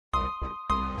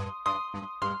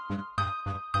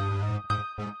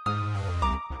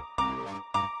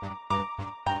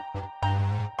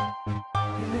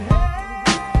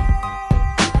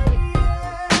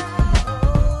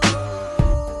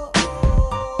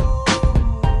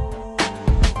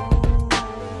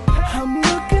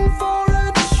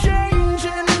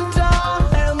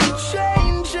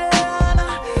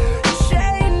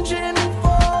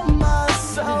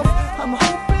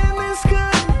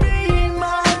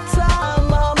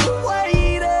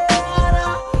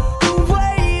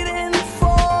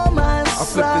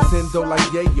endo like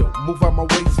yayo. Move out my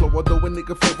way slow, although a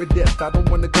nigga fear death. I don't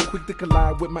wanna go quick to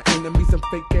collide with my enemies and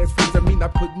fake ass friends. I mean,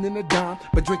 not putting in a dime,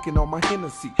 but drinking all my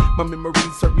Hennessy. My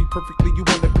memories serve me perfectly. You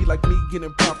wanna be like me,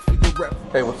 getting props for your rep.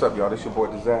 Hey, what's up, y'all? This your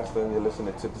boy Disaster, and you're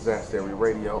listening to Disaster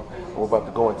Radio. We're about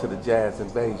to go into the jazz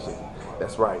invasion.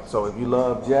 That's right. So if you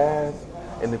love jazz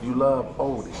and if you love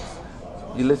oldies,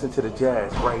 you listen to the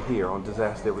jazz right here on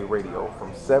Disaster Radio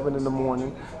from 7 in the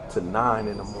morning to 9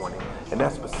 in the morning, and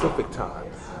that's Pacific time.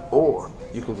 Or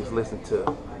you can just listen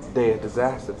to Day of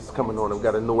Disaster that's coming on. We've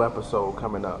got a new episode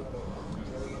coming up.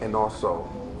 And also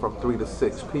from 3 to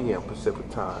 6 p.m. Pacific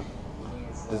time,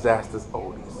 Disaster's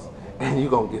Oldies. And you're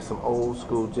going to get some old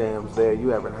school jams there you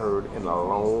haven't heard in a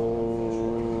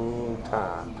long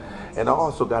time. And I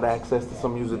also got access to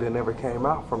some music that never came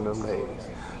out from them days.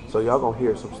 So y'all gonna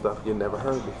hear some stuff you never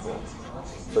heard before.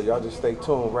 So y'all just stay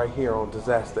tuned right here on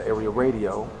Disaster Area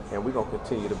Radio, and we're gonna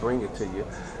continue to bring it to you.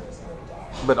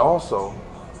 But also,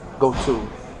 go to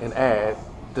and add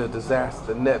the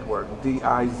Disaster Network,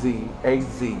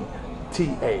 DIZAZTA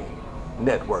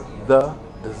Network, the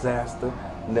Disaster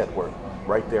Network,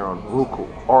 right there on Roku,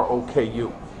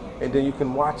 ROKU. And then you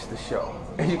can watch the show,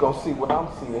 and you're gonna see what I'm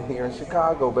seeing here in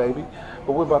Chicago, baby.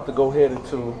 But we're about to go ahead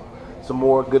into some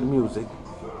more good music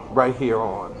right here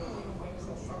on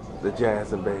the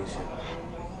Jazz Invasion.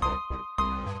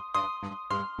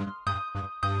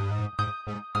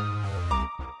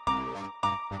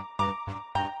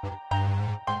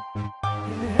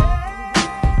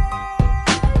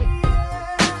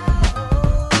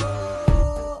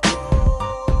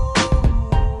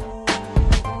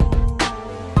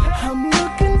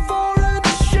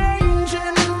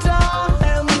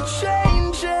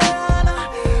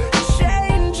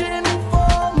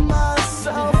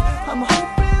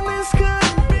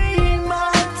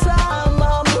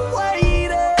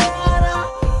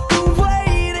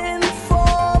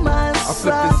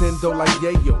 Like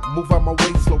yayo, move out my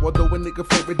way slow, although a nigga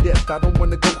fear death. I don't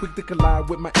wanna go quick to collide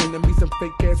with my enemies and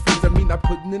fake ass friends. I mean, not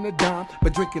putting in a dime,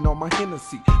 but drinking all my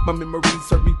Hennessy. My memories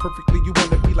serve me perfectly. You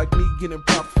wanna be like me, getting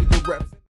props for your reps.